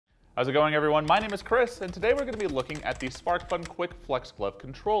How's it going, everyone? My name is Chris, and today we're going to be looking at the SparkFun Qwiic Flex Glove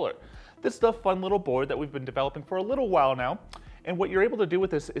Controller. This is a fun little board that we've been developing for a little while now, and what you're able to do with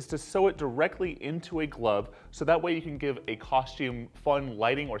this is to sew it directly into a glove, so that way you can give a costume fun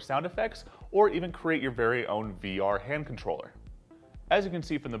lighting or sound effects, or even create your very own VR hand controller. As you can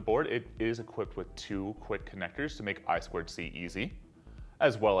see from the board, it is equipped with two quick connectors to make I2C easy,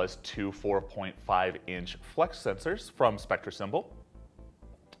 as well as two 4.5-inch flex sensors from SpectraSymbol.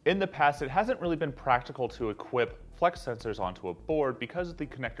 In the past, it hasn't really been practical to equip flex sensors onto a board because the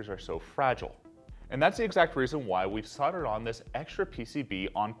connectors are so fragile. And that's the exact reason why we've soldered on this extra PCB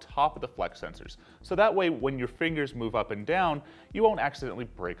on top of the flex sensors. So that way, when your fingers move up and down, you won't accidentally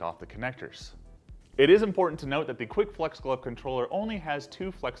break off the connectors. It is important to note that the Qwiic Flex Glove Controller only has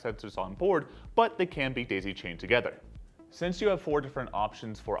two flex sensors on board, but they can be daisy-chained together. Since you have 4 different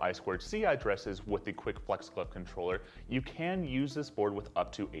options for I2C addresses with the Qwiic Flex Glove Controller, you can use this board with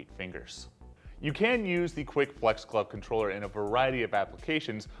up to 8 fingers. You can use the Qwiic Flex Glove Controller in a variety of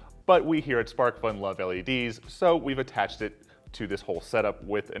applications, but we here at SparkFun love LEDs, so we've attached it to this whole setup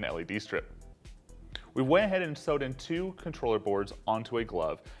with an LED strip. We went ahead and sewed in 2 controller boards onto a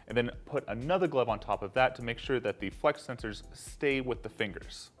glove, and then put another glove on top of that to make sure that the flex sensors stay with the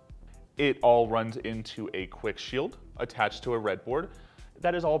fingers. It all runs into a quick shield attached to a breadboard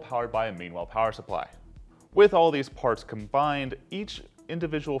that is all powered by a Meanwhile power supply. With all these parts combined, each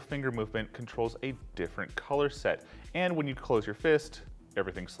individual finger movement controls a different color set, and when you close your fist,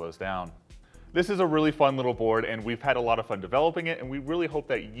 everything slows down. This is a really fun little board, and we've had a lot of fun developing it, and we really hope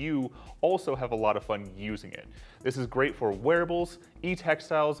that you also have a lot of fun using it. This is great for wearables,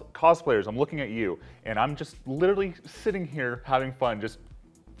 e-textiles, cosplayers. I'm looking at you, and I'm just literally sitting here having fun, just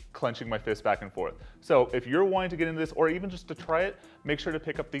clenching my fist back and forth. So if you're wanting to get into this, or even just to try it, make sure to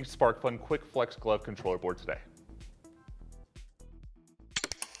pick up the SparkFun Qwiic Flex Glove Controller board today.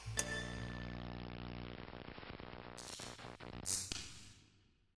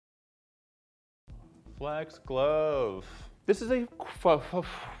 Flex Glove. This is a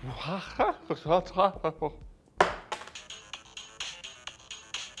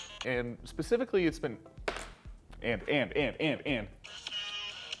and specifically it's been and.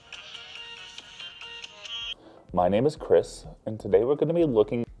 My name is Chris, and today we're going to be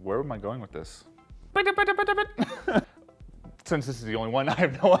looking... Where am I going with this? Since this is the only one, I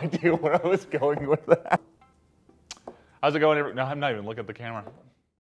have no idea where I was going with that. How's it going? No, I'm not even looking at the camera.